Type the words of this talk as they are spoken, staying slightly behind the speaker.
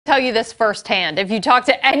tell you this firsthand. If you talk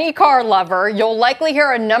to any car lover, you'll likely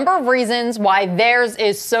hear a number of reasons why theirs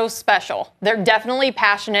is so special. They're definitely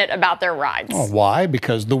passionate about their rides. Oh, why?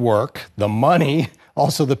 Because the work, the money,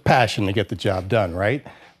 also the passion to get the job done, right?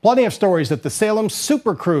 Plenty of stories at the Salem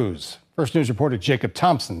Super Cruise. First News reporter Jacob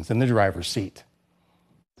Thompson's in the driver's seat.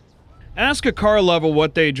 Ask a car lover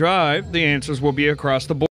what they drive, the answers will be across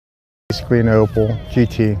the board. Basically an Opel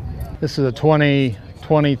GT. This is a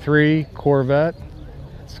 2023 Corvette.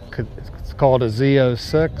 It's called a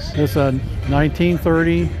Z06. This is a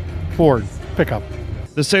 1930 Ford pickup.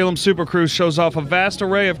 The Salem Super Cruise shows off a vast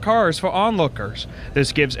array of cars for onlookers.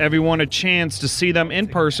 This gives everyone a chance to see them in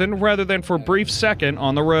person rather than for a brief second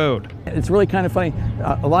on the road. It's really kind of funny.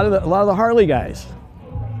 A lot of the Harley guys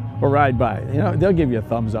will ride by. You know, they'll give you a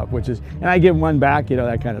thumbs up, and I give them one back. You know,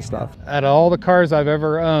 that kind of stuff. Out of all the cars I've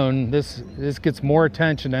ever owned, this gets more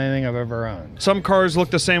attention than anything I've ever owned. Some cars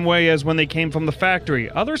look the same way as when they came from the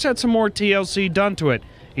factory. Others had some more TLC done to it,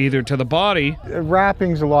 either to the body.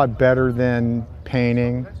 Wrapping's a lot better than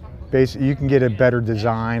painting. Basically, you can get a better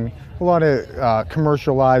design. A lot of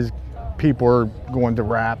commercialized people are going to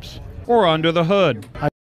wraps. Or under the hood.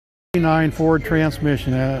 9 Ford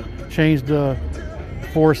transmission, changed the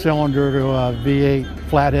 4-cylinder to a V8,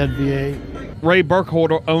 flathead V8. Ray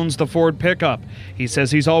Burkholder owns the Ford pickup. He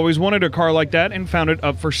says he's always wanted a car like that and found it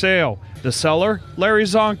up for sale. The seller, Larry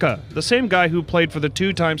Zonka, the same guy who played for the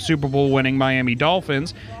 2-time Super Bowl winning Miami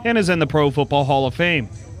Dolphins and is in the Pro Football Hall of Fame.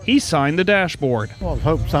 He signed the dashboard. Well, I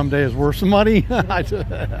hope someday it's worth some money.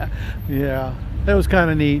 Yeah, that was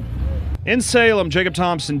kind of neat. In Salem, Jacob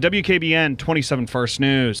Thompson, WKBN 27 First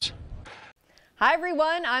News. Hi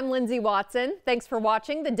everyone, I'm Lindsay Watson. Thanks for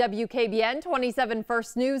watching the WKBN 27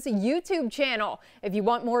 First News YouTube channel. If you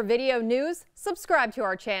want more video news, subscribe to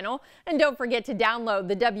our channel. And don't forget to download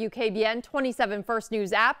the WKBN 27 First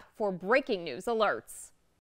News app for breaking news alerts.